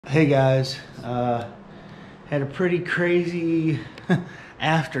Hey guys, had a pretty crazy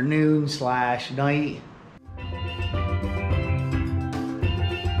afternoon slash night.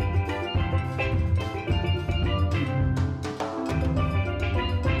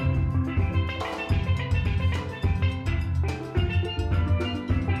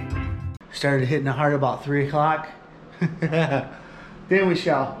 Started hitting the heart about 3 o'clock. Then we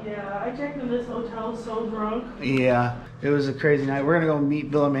shall. Yeah, I checked in this hotel so drunk. Yeah, it was a crazy night. We're gonna go meet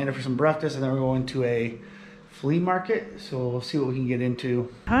Bill and Amanda for some breakfast, and then we're going to a flea market. So we'll see what we can get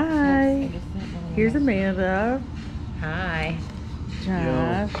into. Hi, here's Amanda. Hi.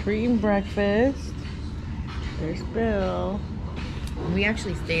 Josh, we're eating breakfast. There's Bill. We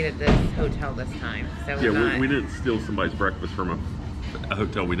actually stayed at this hotel this time, so yeah, we didn't steal somebody's breakfast from a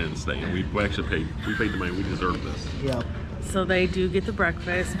hotel we didn't stay in. We actually paid the money. We deserve this. Yep. So they do get the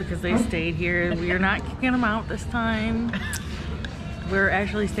breakfast because they stayed here. We are not kicking them out this time. We're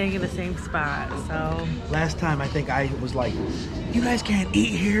actually staying in the same spot, so. Last time I think I was like, you guys can't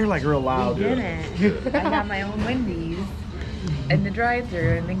eat here, like real loud. We didn't. I got my own Wendy's in the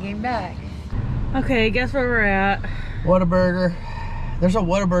drive-thru and then came back. Okay, guess where we're at? Whataburger. There's a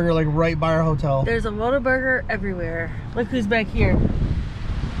Whataburger like right by our hotel. There's a Whataburger everywhere. Look who's back here.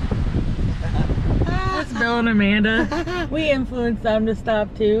 That's Bill and Amanda. We influenced them to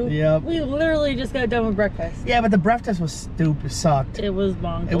stop too. Yep. We literally just got done with breakfast. Yeah, but the breakfast was stupid. Sucked. It was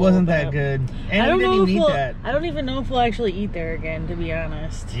bonkers. It wasn't that good. And I don't we didn't know even if eat we'll, that. I don't even know if we'll actually eat there again, to be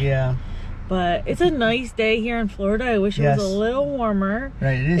honest. Yeah. But it's a nice day here in Florida. I wish it was a little warmer.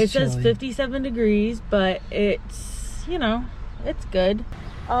 Right, it is. It says 57 degrees, but it's, you know, it's good.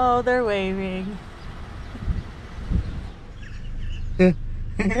 Oh, they're waving.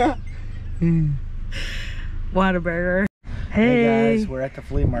 Whataburger. Hey guys, we're at the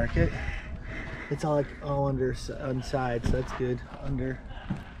flea market. It's all like all inside, so that's good. Under.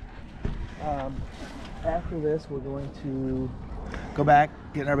 After this, we're going to go back,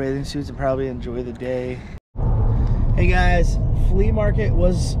 get in our bathing suits, and probably enjoy the day. Hey guys, flea market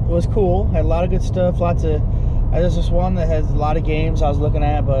was cool. Had a lot of good stuff. There's this one that has a lot of games I was looking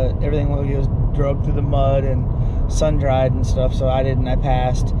at, but everything looked like it was drugged through the mud and sun dried and stuff, so I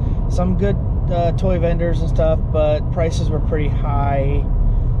passed. Some good toy vendors and stuff, but prices were pretty high.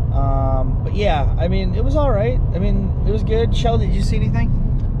 But yeah, I mean, it was all right. I mean, it was good. Shell, did you see anything?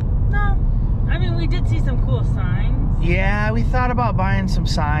 No. I mean, we did see some cool signs. Yeah, we thought about buying some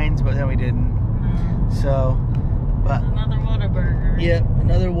signs, but then we didn't. So, but another Whataburger. Yep,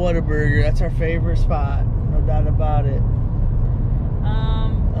 another Whataburger. That's our favorite spot. No doubt about it.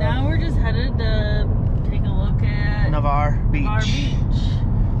 Now we're just headed to take a look at Navarre Beach.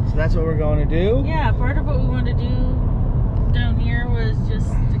 So that's what we're going to do. Yeah, part of what we wanted to do down here was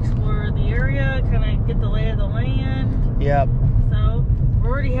just explore the area, kind of get the lay of the land. Yep. So we're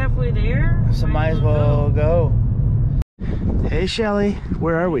already halfway there. So might as well go. Hey Shelly,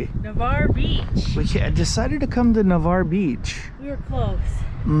 where are we? Navarre Beach. We decided to come to Navarre Beach. We were close.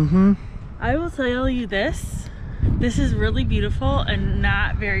 Mm-hmm. I will tell you this. This is really beautiful and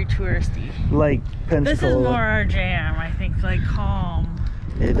not very touristy. Like Pensacola. This is more our jam, I think, like calm.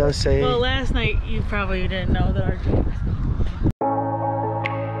 It does say. Well, last night you probably didn't know that our jam was calm.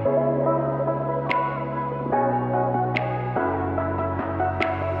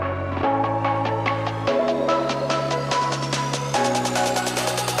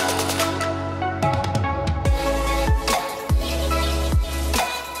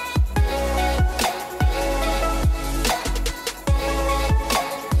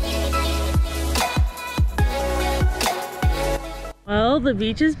 Well, the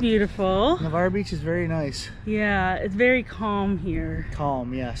beach is beautiful. Navarre Beach is very nice. Yeah, it's very calm here.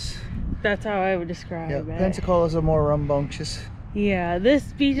 Calm, yes. That's how I would describe it. Pensacola is a more rambunctious. Yeah,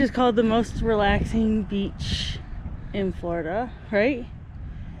 this beach is called the most relaxing beach in Florida, right?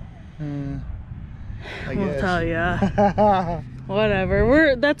 I We'll guess. tell ya.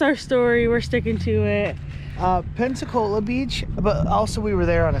 Whatever. That's our story. We're sticking to it. Pensacola Beach, but also we were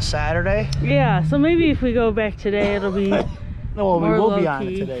there on a Saturday. Yeah, so maybe if we go back today, it'll be. No, well, we will be on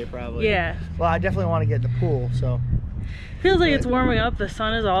low-key. it today, probably. Yeah. Well, I definitely want to get in the pool, so. Feels like it's warming up. The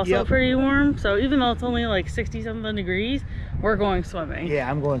sun is also Yep. pretty warm. So even though it's only like 60-something degrees, we're going swimming. Yeah,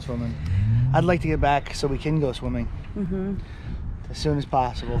 I'm going swimming. I'd like to get back so we can go swimming as soon as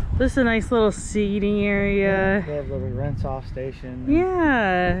possible. This is a nice little seating area. They have a little rinse-off station.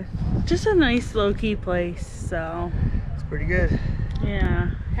 Yeah, just a nice low-key place. So. It's pretty good. Yeah,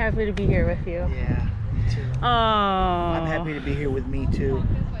 happy to be here with you. Yeah, me too. Oh. I'm happy to be here with me too.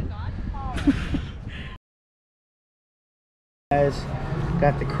 Guys,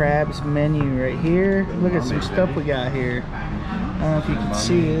 got the crabs menu right here. Look at some stuff we got here. don't know if you can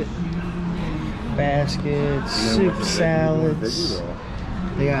see it. Baskets, soup salads.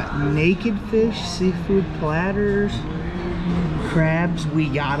 They got naked fish, seafood platters, crabs. We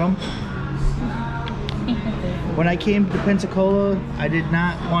got them. When I came to Pensacola, I did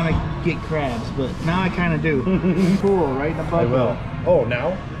not want to get crabs, but now I kind of do. Cool, right in the bucket. I will. Oh, now?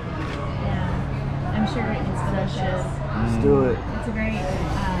 Yeah. I'm sure it's delicious. Let's do it. It's a great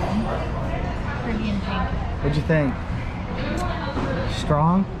Caribbean drink. What'd you think?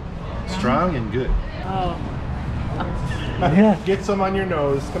 Strong? Strong and good. Oh, Yeah. Get some on your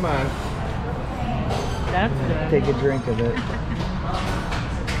nose. Come on. that's good. Take a drink of it.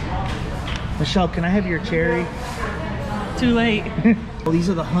 Michelle, can I have your cherry? Too late. Well, these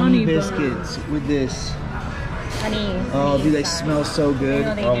are the honey Honey biscuits with this. Honey. Oh, do they smell so good?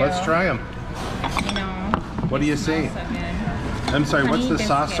 Oh, let's try them. You know, What do you say? so good. I'm sorry, what's Honey the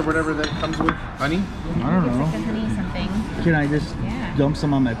sauce or biscuits. whatever that comes with? Honey? I don't It's like a know. honey something. Can I just Yeah. dump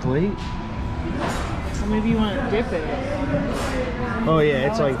some on my plate? Or maybe you want to dip it. Oh yeah,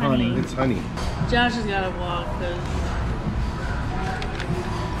 it's Oh, like it's honey. honey. It's honey. Josh has got to walk because.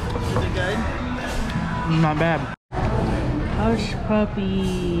 Is it good? Not bad. Hush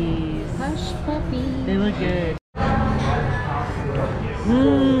puppies. Hush puppy. They look good.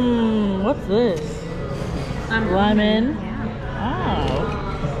 What's this? Lemon. Yeah.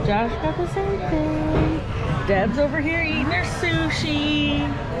 Oh. Josh got the same thing. Deb's over here eating her sushi.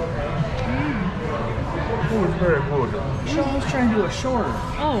 Oh, it's very good. Michelle, I was trying to do a shorter.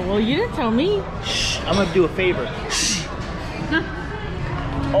 Oh, well, you didn't tell me. Shh, I'm gonna do a favor. Shh.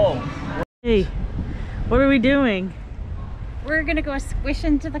 Oh. Hey, what are we doing? We're gonna go squish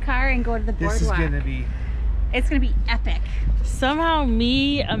into the car and go to the boardwalk. This is gonna be. It's gonna be epic. Somehow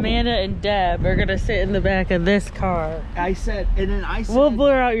me, Amanda, and Deb are gonna sit in the back of this car. I said, and then I said. We'll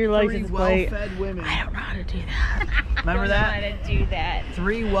blur out your 3 license plate. well-fed women. I don't know how to do that. Remember Don't know that? how to do that.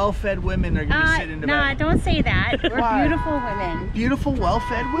 3 well-fed women are gonna sit in the Nah, back. don't say that. We're Why? beautiful women. Beautiful,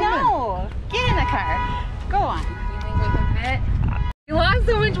 well-fed women. No! Get in the car. Go on. You lost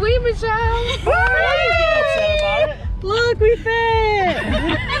so much weight, Michelle. Why are you getting upset about it? Look, we fit!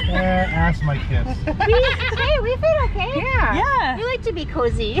 Ask my kids. Hey, we fit okay. Yeah. Yeah. We like to be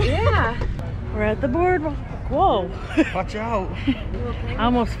cozy. Yeah. We're at the boardwalk. Whoa. Watch out. I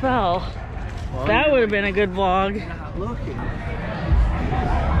almost fell. That would have been a good vlog. Look at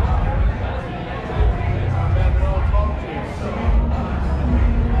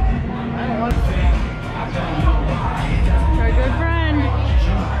Our good friend.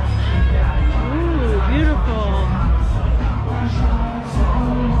 Ooh, beautiful.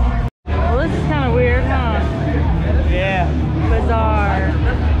 Well, this is kind of weird, huh? Yeah. Bizarre.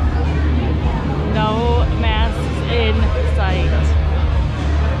 No masks in sight.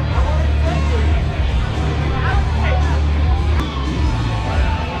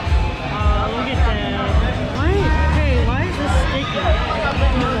 Oh, look at that. Why? Hey, why is this sticky?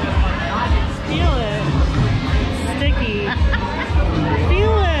 Feel it. Sticky.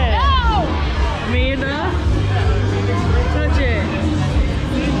 Feel it. No! Amanda, touch it.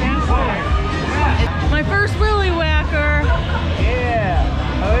 My first willy whacker. Yeah.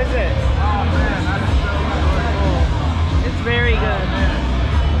 How is it? It's very good.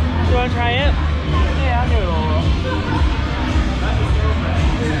 You want to try it? Yeah, I'll do it all.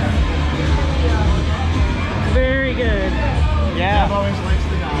 Very good. Yeah. I've always liked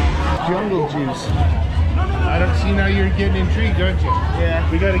the jungle juice. I don't see now you're getting intrigued, aren't you? Yeah.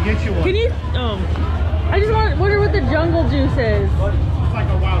 We gotta get you one. Can you? I just wonder what the jungle juice is. It's like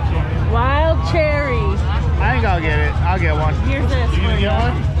a wild cherry. Wild cherry. I think I'll get it. I'll get one. Here's this. You gonna get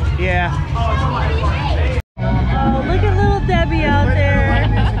one? Yeah. Oh, look at little Debbie out there.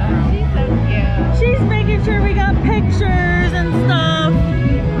 She's so cute. She's making sure we got pictures and stuff.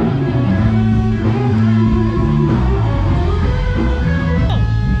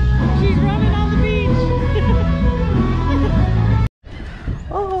 Oh, she's running on the beach.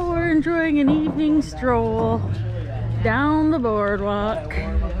 Oh, we're enjoying an evening stroll down the boardwalk.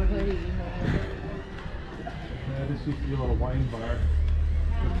 Yeah, this used to be a little wine bar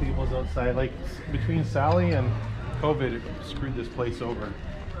with tables outside. Like between Sally and COVID, it screwed this place over.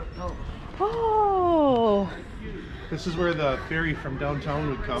 Oh, This is where the ferry from downtown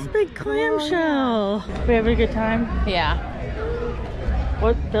would come. big clamshell. We having a good time? Yeah.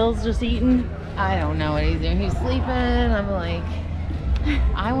 What Bill's just eating? I don't know what he's doing. He's sleeping. I'm like,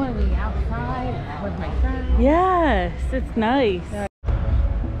 I want to be outside with my friends. Yes, it's nice.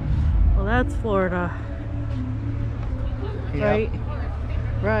 Well, that's Florida, Yeah. right?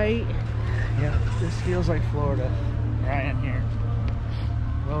 Right. Yeah. This feels like Florida. Right in here.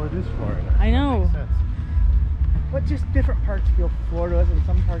 Well, it is Florida. I know. Makes sense. But just different parts feel Florida, and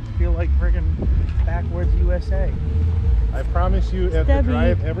some parts feel like friggin' backwoods USA. I promise you, at the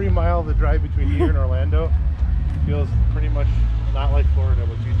drive, every mile of the drive between here and Orlando feels pretty much not like Florida,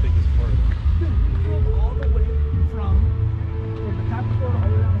 what you think is Florida. You drove all the way from the top of Florida all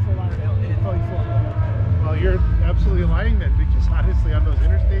the way down to Fort Lauderdale, and it felt like Florida. Well, you're absolutely lying then, because honestly, on those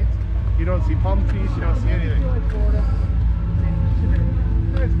interstates, you don't see palm trees, you don't see anything. I feel like Florida.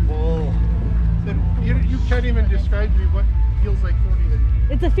 That's bull. You can't even describe to me what feels like Florida.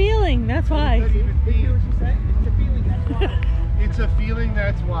 It's a feeling, that's why. What does that even You hear mean? what she said? It's a feeling, that's why. It's a feeling,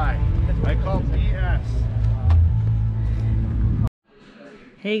 that's why. I call BS.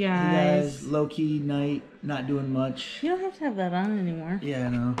 Hey guys. Low-key night, not doing much. You don't have to have that on anymore. Yeah, I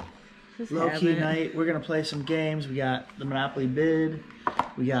know. Just Low-key have it. night, we're gonna play some games. We got the Monopoly bid.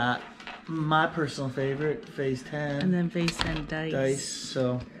 We got my personal favorite, Phase 10. And then face and dice.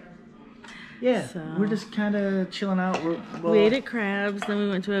 So yeah, So- we're just kind of chilling out. We ate at Crabs, then we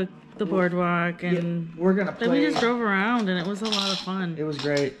went to the Boardwalk, and we're gonna then we play. just drove around, and it was a lot of fun. It was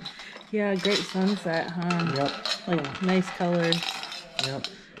great. Yeah, great sunset, huh? Yep. Like nice colors. Yep.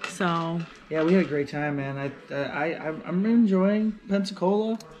 So Yeah, we had a great time, man. I'm enjoying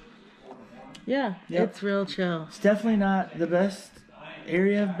Pensacola. yeah, Yep. it's real chill. It's definitely not the best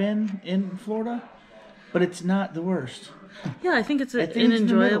area I've been in Florida, but it's not the worst. Yeah, I think it's I an think it's in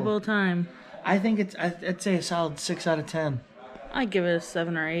the middle. enjoyable time. I think I'd say a solid 6 out of 10. I give it a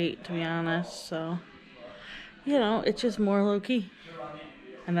 7 or 8, to be honest. So, you know, it's just more low key,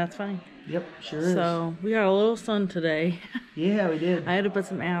 and that's fine. Yep, sure is. So we got a little sun today. Yeah, we did. I had to put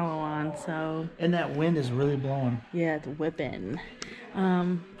some aloe on, so And that wind is really blowing. yeah, it's whipping.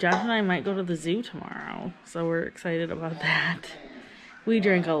 Josh and I might go to the zoo tomorrow, so we're excited about that. We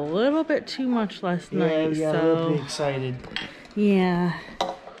drank a little bit too much last Yeah, night, we got a little bit so excited. yeah,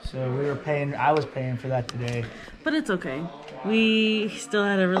 So I was paying for that today. but it's okay. We still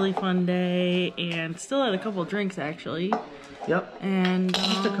had a really fun day, and still had a couple drinks actually, Yep, and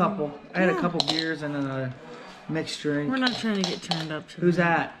just a couple. I had a yeah. couple beers and then a mixed drink. We're not trying to get turned up today. Who's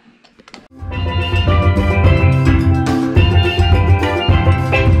that?